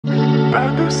pas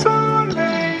de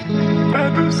soleil, pas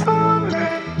de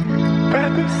soleil, pas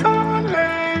de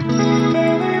soleil,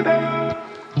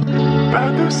 pas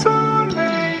de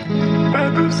soleil, pas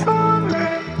de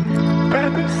soleil, pas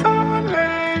de soleil.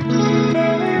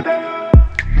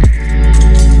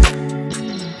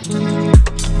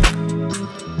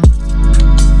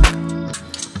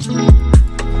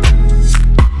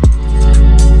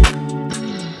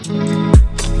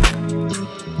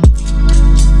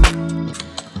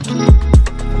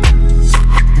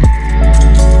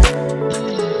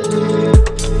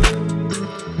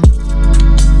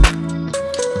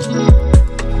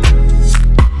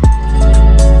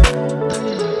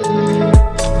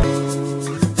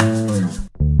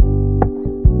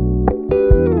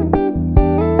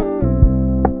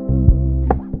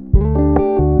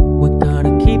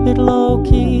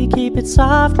 Low-key, keep it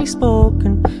softly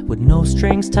spoken, with no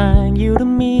strings tying you to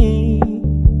me.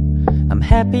 I'm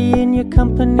happy in your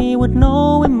company with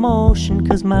no emotion,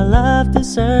 'cause my love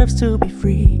deserves to be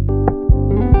free.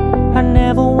 I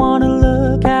never wanna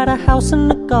look at a house in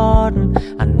the garden,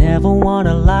 I never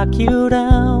wanna lock you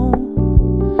down.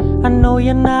 I know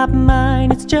you're not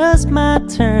mine, it's just my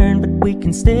turn, but we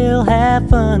can still have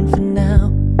fun for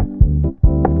now.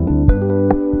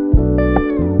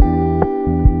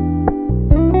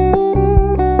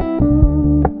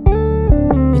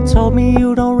 Told me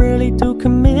you don't really do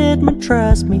commitment,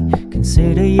 trust me,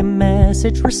 consider your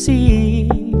message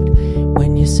received.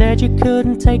 When you said you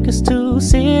couldn't take us too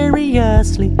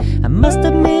seriously, I must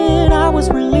admit I was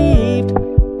relieved.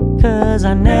 'Cause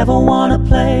I never wanna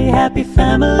play happy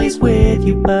families with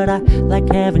you, but I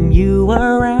like having you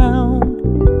around.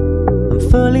 I'm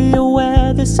fully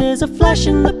aware this is a flash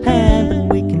in the pan,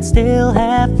 but we can still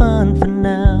have fun for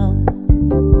now.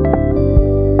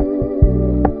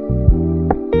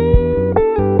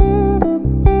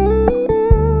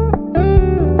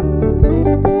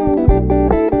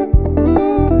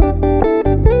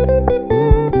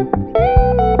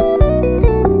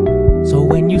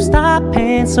 Stop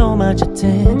paying so much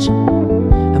attention,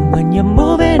 and when you're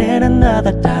moving in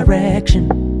another direction,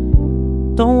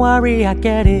 don't worry, I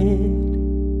get it.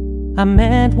 I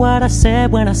meant what I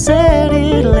said when I said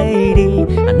it, lady.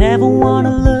 I never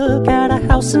wanna look at a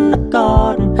house in the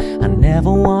garden, I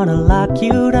never wanna lock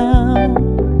you down.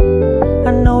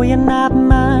 I know you're not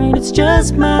mine, it's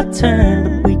just my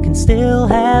turn, but we can still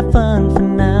have fun for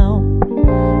now.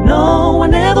 No, I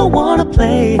never wanna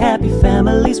play happy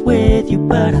families with you,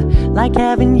 but I like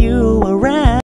having you around.